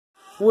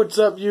What's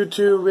up,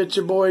 YouTube? It's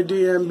your boy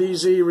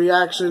DMBZ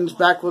Reactions,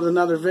 back with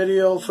another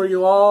video for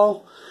you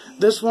all.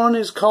 This one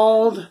is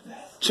called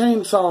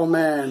Chainsaw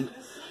Man.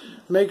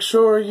 Make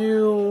sure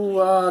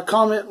you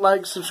comment,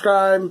 like,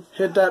 subscribe,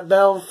 hit that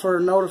bell for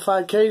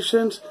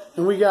notifications,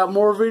 and we got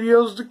more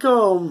videos to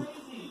come.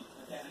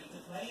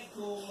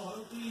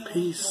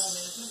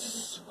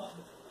 Peace.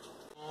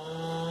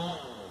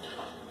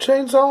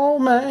 Chainsaw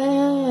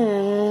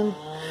Man,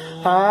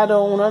 I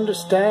don't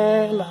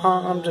understand.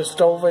 I'm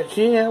just over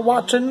here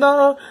watching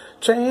the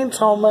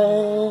Chainsaw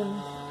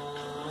Man.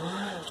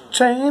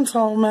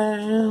 Chainsaw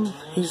Man,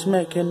 he's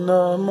making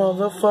the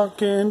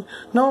motherfucking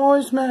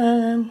noise,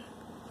 man.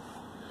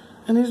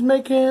 And he's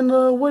making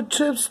the wood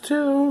chips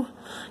too,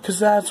 'cause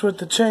that's what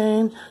the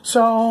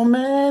Chainsaw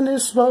Man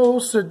is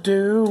supposed to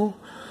do.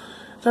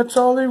 That's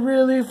all he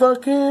really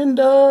fucking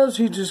does.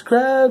 He just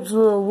grabs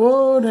the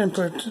wood and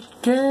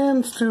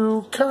begins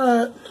to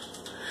cut.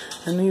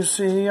 And you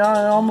see,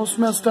 I almost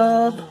messed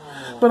up,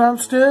 but I'm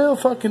still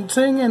fucking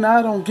singing.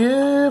 I don't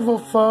give a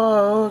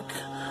fuck.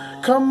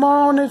 Come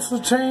on, it's the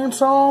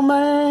Chainsaw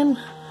Man.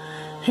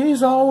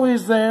 He's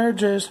always there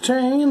just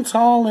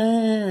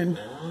chainsawing.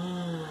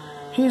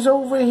 He's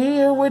over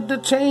here with the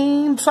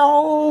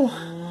chainsaw,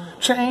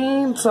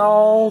 chain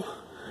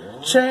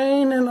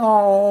and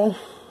all.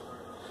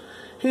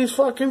 He's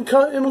fucking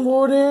cutting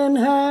wood in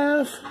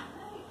half.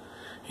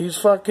 He's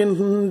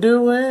fucking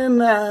doing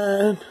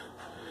that.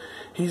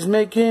 He's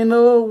making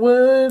a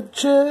wood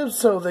chip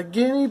so the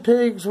guinea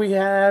pigs we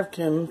have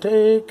can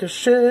take a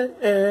shit.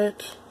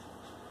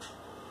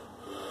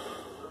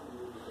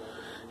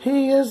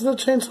 He is the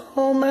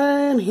Chainsaw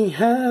Man. He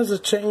has a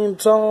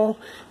chainsaw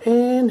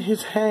in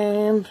his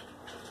hand.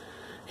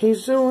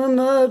 He's doing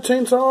the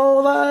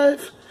chainsaw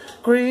life.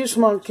 Grease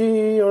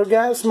monkey or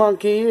gas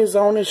monkey is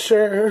on his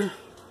shirt.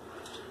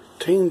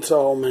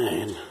 Chainsaw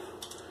Man.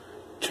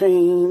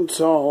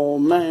 Chainsaw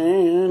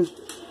Man.